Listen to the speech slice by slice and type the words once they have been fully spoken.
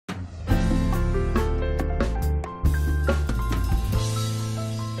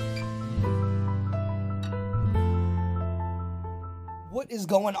What is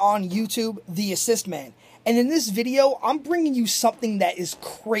going on YouTube? The Assist Man. And in this video, I'm bringing you something that is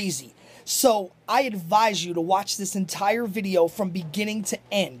crazy. So I advise you to watch this entire video from beginning to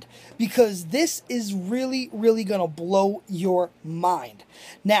end because this is really gonna blow your mind.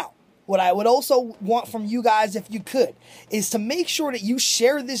 Now, what I would also want from you guys, if you could, is to make sure that you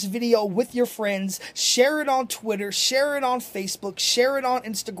share this video with your friends, share it on Twitter, share it on Facebook, share it on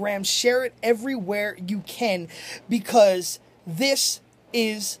Instagram, share it everywhere you can, because this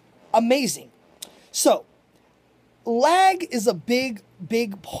is amazing. So, lag is a big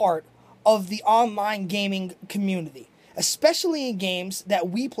part of the online gaming community, especially in games that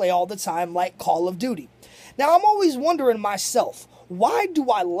we play all the time like Call of Duty. Now, I'm always wondering myself, why do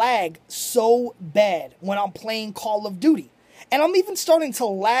I lag so bad when I'm playing Call of Duty? And I'm even starting to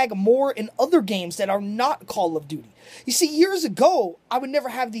lag more in other games that are not Call of Duty. You see, years ago, I would never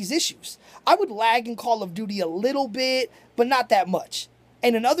have these issues. I would lag in Call of Duty a little bit, but not that much.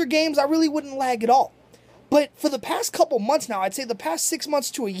 And in other games, I really wouldn't lag at all. But for the past couple months now, I'd say the past 6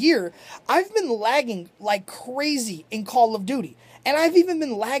 months to a year, I've been lagging like crazy in Call of Duty. And I've even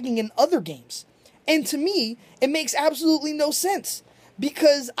been lagging in other games. And to me, it makes absolutely no sense,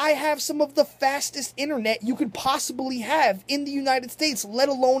 because I have some of the fastest internet you could possibly have in the United States, let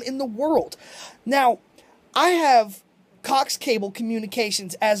alone in the world. Now, I have Cox Cable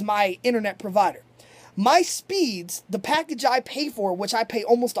Communications as my internet provider. My speeds, the package I pay for, which I pay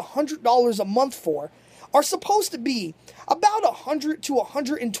almost $100 a month for, are supposed to be about 100 to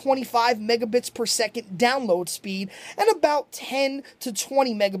 125 megabits per second download speed and about 10 to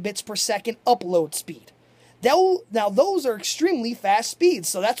 20 megabits per second upload speed. Now, those are extremely fast speeds,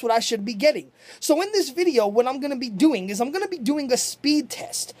 so that's what I should be getting. So in this video, what I'm going to be doing is I'm going to be doing a speed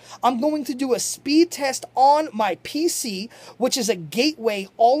test. I'm going to do a speed test on my PC, which is a Gateway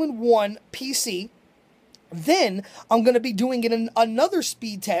all-in-one PC. Then I'm going to be doing another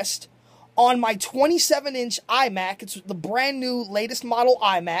speed test on my 27-inch iMac. It's the brand new latest model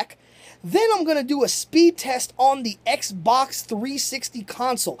iMac. Then I'm going to do a speed test on the Xbox 360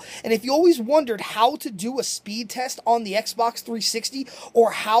 console. And if you always wondered how to do a speed test on the Xbox 360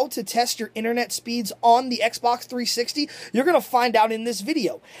 or how to test your internet speeds on the Xbox 360, you're going to find out in this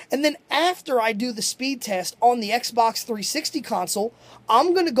video. And then after I do the speed test on the Xbox 360 console,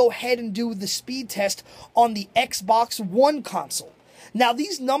 I'm going to go ahead and do the speed test on the Xbox One console. Now,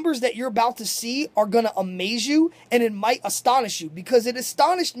 these numbers that you're about to see are going to amaze you, and it might astonish you, because it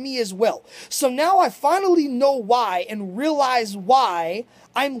astonished me as well. So now I finally know why and realize why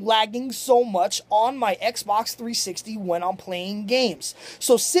I'm lagging so much on my Xbox 360 when I'm playing games.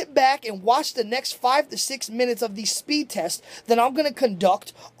 So sit back and watch the next 5 to 6 minutes of these speed tests that I'm going to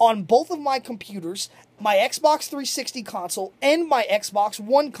conduct on both of my computers, my Xbox 360 console and my Xbox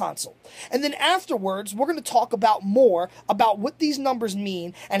One console. And then afterwards, we're going to talk about more about what these numbers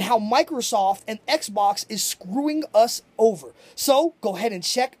mean and how Microsoft and Xbox is screwing us over. So go ahead and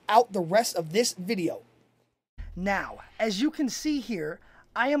check out the rest of this video. Now, as you can see here,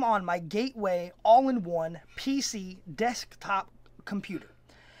 I am on my Gateway all-in-one PC desktop computer.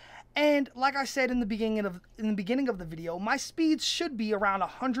 And like I said in the beginning of the video, my speeds should be around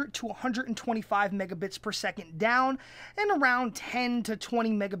 100 to 125 megabits per second down and around 10 to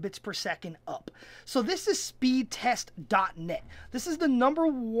 20 megabits per second up. So this is speedtest.net. This is the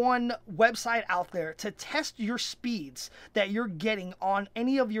 #1 website out there to test your speeds that you're getting on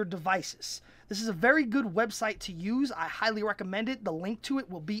any of your devices. This is a very good website to use. I highly recommend it. The link to it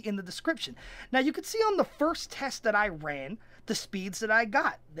will be in the description. Now, you can see on the first test that I ran, the speeds that I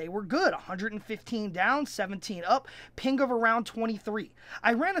got. They were good. 115 down, 17 up, ping of around 23.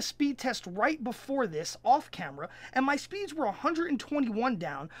 I ran a speed test right before this off camera, and my speeds were 121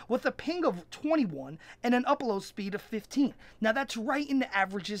 down with a ping of 21 and an upload speed of 15. Now, that's right in the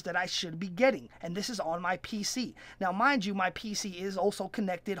averages that I should be getting, and this is on my PC. Now, mind you, my PC is also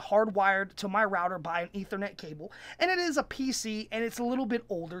connected, hardwired to my router by an Ethernet cable, and it is a PC, and it's a little bit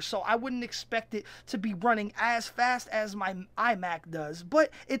older, so I wouldn't expect it to be running as fast as my iMac does,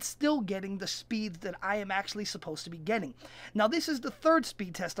 but it's still getting the speeds that I am actually supposed to be getting. Now, this is the third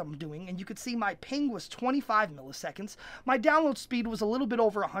speed test I'm doing, and you can see my ping was 25 milliseconds, my download speed was a little bit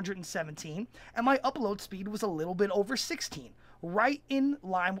over 117, and my upload speed was a little bit over 16. Right in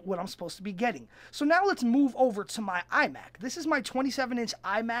line with what I'm supposed to be getting. So now let's move over to my iMac. This is my 27-inch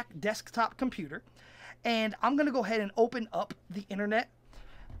iMac desktop computer, and I'm going to go ahead and open up the internet.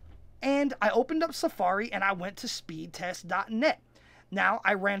 And I opened up Safari and I went to speedtest.net. Now,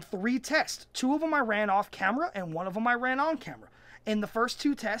 I ran 3 tests. 2 of them I ran off camera and 1 of them I ran on camera. In the first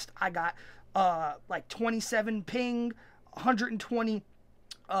 2 tests, I got like 27 ping, 120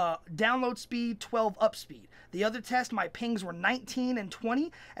 download speed, 12 up speed. The other test, my pings were 19 and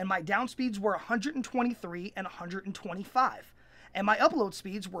 20, and my down speeds were 123 and 125. And my upload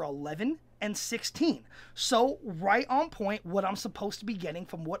speeds were 11 and 16. So right on point what I'm supposed to be getting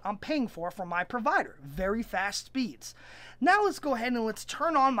from what I'm paying for from my provider. Very fast speeds. Now let's go ahead and let's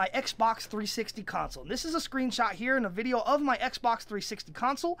turn on my Xbox 360 console. This is a screenshot here in a video of my Xbox 360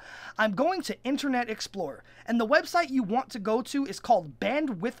 console. I'm going to Internet Explorer, and the website you want to go to is called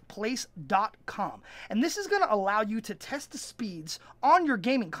bandwidthplace.com. And this is going to allow you to test the speeds on your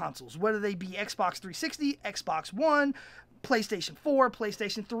gaming consoles, whether they be Xbox 360, Xbox One, PlayStation 4,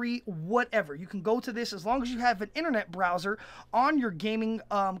 PlayStation 3, whatever. You can go to this as long as you have an internet browser on your gaming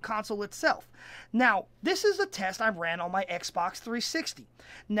console itself. Now, this is a test I ran on my Xbox 360.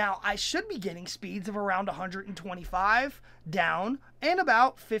 Now, I should be getting speeds of around 125 down and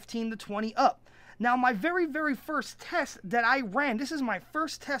about 15 to 20 up. Now, my very first test that I ran, this is my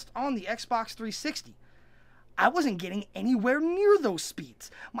first test on the Xbox 360. I wasn't getting anywhere near those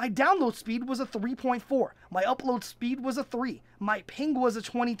speeds. My download speed was a 3.4. My upload speed was a 3. My ping was a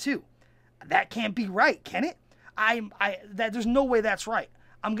 22. That can't be right, can it? There's no way that's right.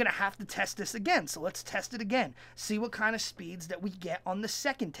 I'm going to have to test this again. So let's test it again. See what kind of speeds that we get on the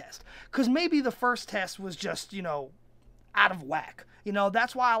second test. Because maybe the first test was just, out of whack.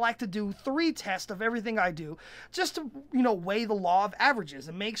 That's why I like to do 3 tests of everything I do, just to, weigh the law of averages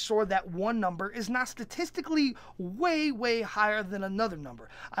and make sure that one number is not statistically way higher than another number.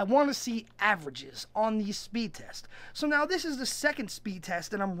 I want to see averages on these speed tests. So now this is the second speed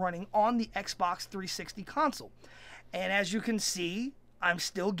test that I'm running on the Xbox 360 console. And as you can see, I'm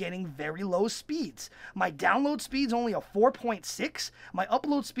still getting very low speeds. My download speed's only a 4.6. My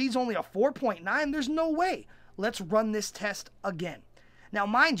upload speed's only a 4.9. There's no way. Let's run this test again. Now,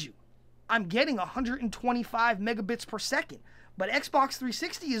 mind you, I'm getting 125 megabits per second, but Xbox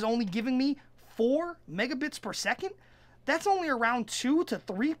 360 is only giving me 4 megabits per second. That's only around 2 to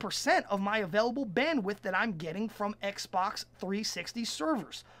 3% of my available bandwidth that I'm getting from Xbox 360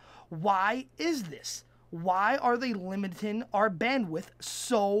 servers. Why is this? Why are they limiting our bandwidth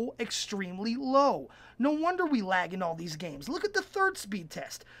so extremely low? No wonder we lag in all these games. Look at the third speed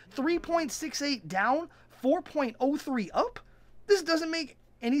test. 3.68 down, 4.03 up. This doesn't make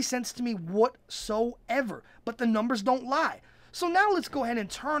any sense to me whatsoever, but the numbers don't lie. So now let's go ahead and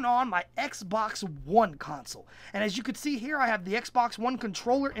turn on my Xbox One console. And as you can see here, I have the Xbox One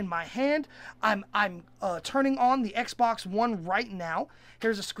controller in my hand. I'm turning on the Xbox One right now.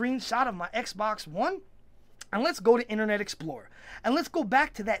 Here's a screenshot of my Xbox One. And let's go to Internet Explorer. And let's go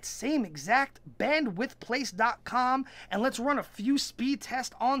back to that same exact bandwidthplace.com and let's run a few speed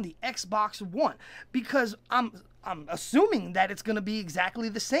tests on the Xbox One, because I'm assuming that it's going to be exactly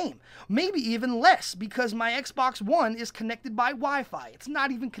the same. Maybe even less, because my Xbox One is connected by Wi-Fi. It's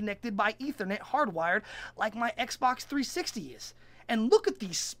not even connected by Ethernet hardwired like my Xbox 360 is. And look at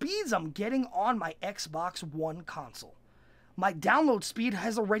these speeds I'm getting on my Xbox One console. My download speed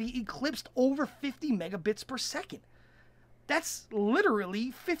has already eclipsed over 50 megabits per second. That's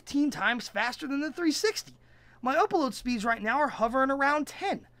literally 15 times faster than the 360. My upload speeds right now are hovering around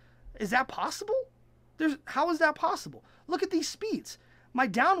 10. Is that possible? How is that possible? Look at these speeds. My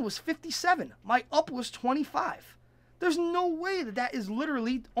down was 57. My up was 25. There's no way that is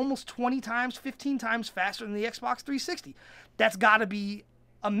literally almost 20 times, 15 times faster than the Xbox 360. That's got to be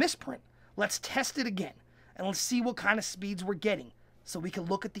a misprint. Let's test it again. And let's see what kind of speeds we're getting, so we can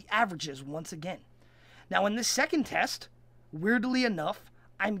look at the averages once again. Now in this second test, weirdly enough,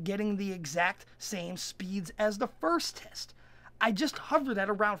 I'm getting the exact same speeds as the first test. I just hovered at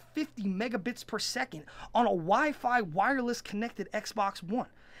around 50 megabits per second on a Wi-Fi wireless connected Xbox One.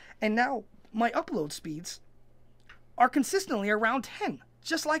 And now my upload speeds are consistently around 10,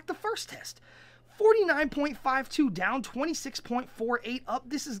 just like the first test. 49.52 down, 26.48 up.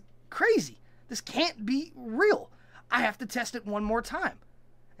 This is crazy. This can't be real. I have to test it one more time.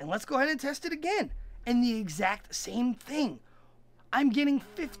 And let's go ahead and test it again. And the exact same thing. I'm getting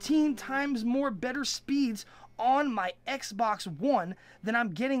 15 times more better speeds on my Xbox One than I'm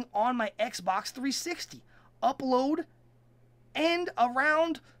getting on my Xbox 360. Upload and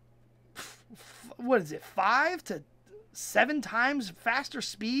around, 5 to 7 times faster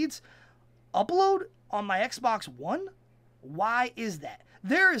speeds upload on my Xbox One? Why is that?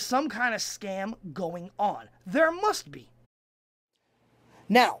 There is some kind of scam going on. There must be.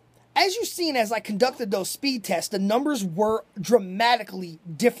 Now, as you've seen as I conducted those speed tests, the numbers were dramatically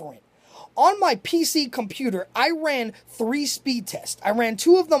different. On my PC computer, I ran 3 speed tests. I ran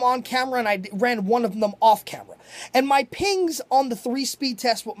 2 of them on camera and I ran 1 of them off camera. And my pings on the 3 speed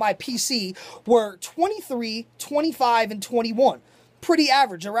tests with my PC were 23, 25, and 21. pretty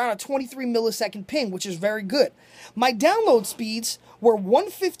average, around a 23 millisecond ping, which is very good. My download speeds were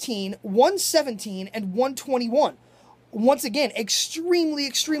 115, 117, and 121. Once again, extremely,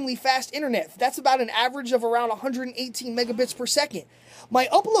 extremely fast internet. That's about an average of around 118 megabits per second. My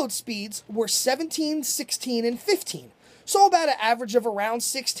upload speeds were 17, 16, and 15. So about an average of around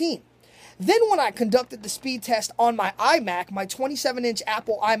 16. Then when I conducted the speed test on my iMac, my 27-inch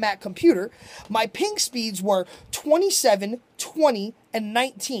Apple iMac computer, my ping speeds were 27, 20, and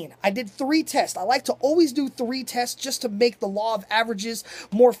 19. I did 3 tests. I like to always do 3 tests just to make the law of averages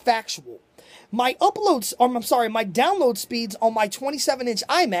more factual. My download speeds on my 27-inch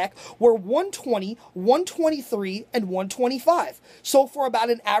iMac were 120, 123, and 125. So for about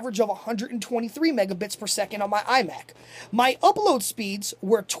an average of 123 megabits per second on my iMac. My upload speeds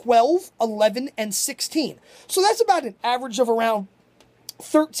were 12, 11, and 16. So that's about an average of around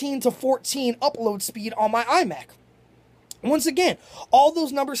 13 to 14 upload speed on my iMac. Once again, all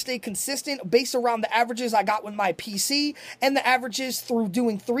those numbers stay consistent based around the averages I got with my PC and the averages through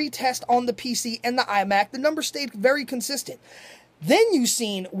doing 3 tests on the PC and the iMac. The numbers stayed very consistent. Then you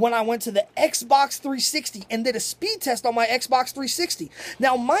seen when I went to the Xbox 360 and did a speed test on my Xbox 360.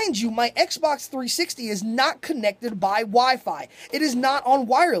 Now, mind you, my Xbox 360 is not connected by Wi-Fi. It is not on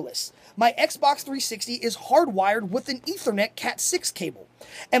wireless. My Xbox 360 is hardwired with an Ethernet Cat6 cable.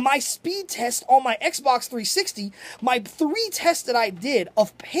 And my speed test on my Xbox 360, my 3 tests that I did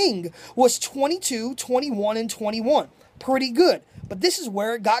of ping was 22, 21, and 21. Pretty good. But this is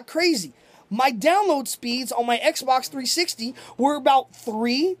where it got crazy. My download speeds on my Xbox 360 were about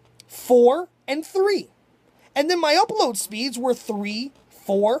 3, 4, and 3. And then my upload speeds were 3,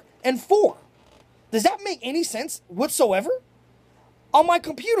 4, and 4. Does that make any sense whatsoever? On my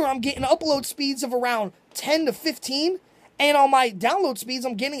computer, I'm getting upload speeds of around 10 to 15. And on my download speeds,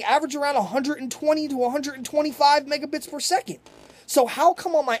 I'm getting average around 120 to 125 megabits per second. So how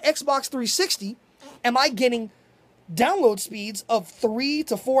come on my Xbox 360 am I getting download speeds of 3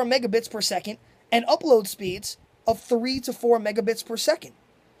 to 4 megabits per second and upload speeds of 3 to 4 megabits per second?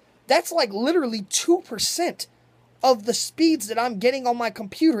 That's like literally 2% of the speeds that I'm getting on my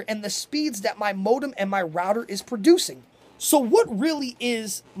computer and the speeds that my modem and my router is producing. So what really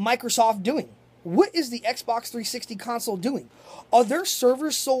is Microsoft doing? What is the Xbox 360 console doing? Are their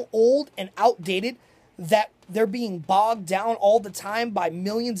servers so old and outdated that they're being bogged down all the time by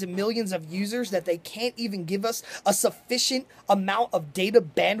millions and millions of users that they can't even give us a sufficient amount of data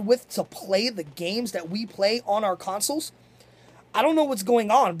bandwidth to play the games that we play on our consoles? I don't know what's going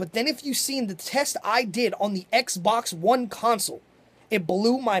on, but then if you've seen the test I did on the Xbox One console, it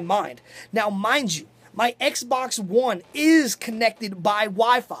blew my mind. Now, mind you, my Xbox One is connected by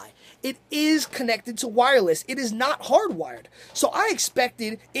Wi-Fi. It is connected to wireless. It is not hardwired. So I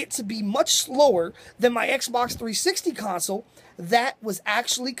expected it to be much slower than my Xbox 360 console that was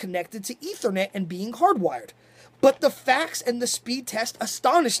actually connected to Ethernet and being hardwired. But the facts and the speed test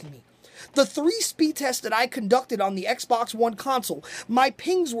astonished me. The 3 speed tests that I conducted on the Xbox One console, my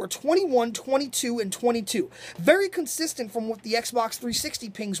pings were 21, 22, and 22. Very consistent from what the Xbox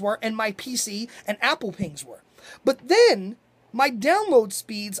 360 pings were and my PC and Apple pings were. But then my download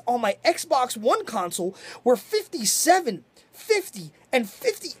speeds on my Xbox One console were 57, 50, and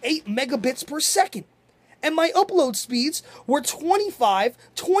 58 megabits per second. And my upload speeds were 25,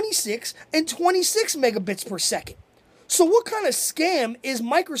 26, and 26 megabits per second. So what kind of scam is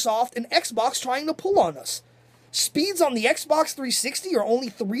Microsoft and Xbox trying to pull on us? Speeds on the Xbox 360 are only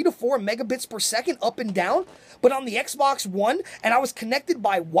 3 to 4 megabits per second up and down, but on the Xbox One, and I was connected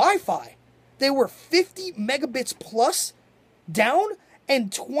by Wi-Fi, they were 50 megabits plus down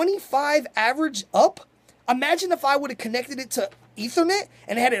and 25 average up. Imagine if I would have connected it to Ethernet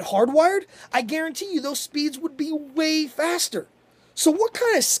and had it hardwired. I guarantee you those speeds would be way faster. So what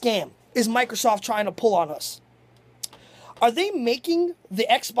kind of scam is Microsoft trying to pull on us? Are they making the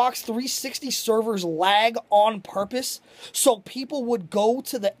Xbox 360 servers lag on purpose so people would go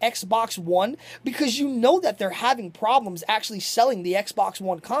to the Xbox One? Because you know that they're having problems actually selling the Xbox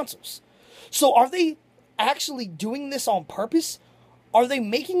One consoles. So are they actually doing this on purpose? Are they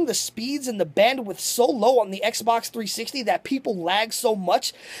making the speeds and the bandwidth so low on the Xbox 360 that people lag so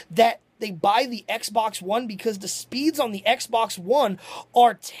much that they buy the Xbox One because the speeds on the Xbox One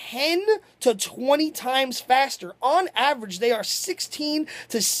are 10 to 20 times faster? On average, they are 16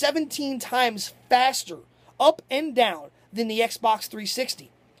 to 17 times faster up and down than the Xbox 360.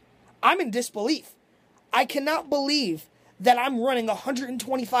 I'm in disbelief. I cannot believe that I'm running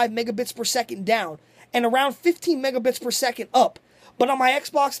 125 megabits per second down and around 15 megabits per second up. But on my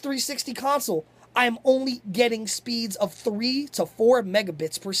Xbox 360 console, I am only getting speeds of 3 to 4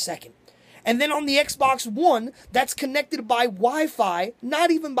 megabits per second. And then on the Xbox One, that's connected by Wi-Fi,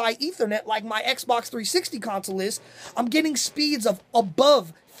 not even by Ethernet like my Xbox 360 console is, I'm getting speeds of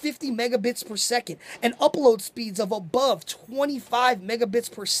above 50 megabits per second and upload speeds of above 25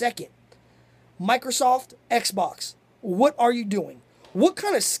 megabits per second. Microsoft, Xbox, what are you doing? What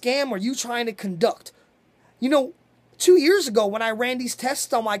kind of scam are you trying to conduct? You know, 2 years ago when I ran these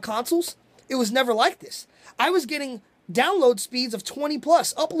tests on my consoles, it was never like this. I was getting download speeds of 20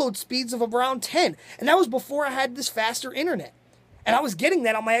 plus, upload speeds of around 10, and that was before I had this faster internet. And I was getting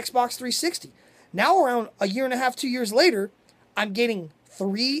that on my Xbox 360. Now around a year and a half, 2 years later, I'm getting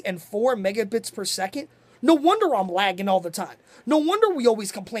 3 and 4 megabits per second. No wonder I'm lagging all the time. No wonder we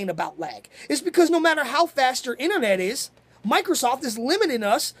always complain about lag. It's because no matter how fast your internet is, Microsoft is limiting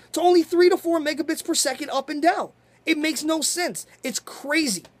us to only 3 to 4 megabits per second up and down. It makes no sense. It's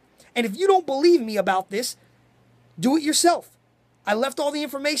crazy. And if you don't believe me about this, do it yourself. I left all the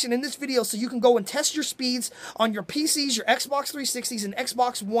information in this video so you can go and test your speeds on your PCs, your Xbox 360s, and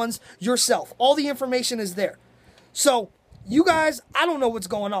Xbox Ones yourself. All the information is there. So, you guys, I don't know what's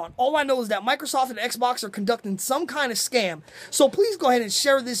going on. All I know is that Microsoft and Xbox are conducting some kind of scam. So please go ahead and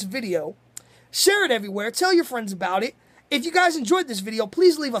share this video. Share it everywhere. Tell your friends about it. If you guys enjoyed this video,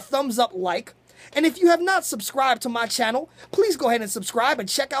 please leave a thumbs up like. And if you have not subscribed to my channel, please go ahead and subscribe and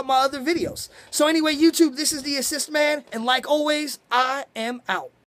check out my other videos. So anyway, YouTube, this is the Assist Man, and like always, I am out.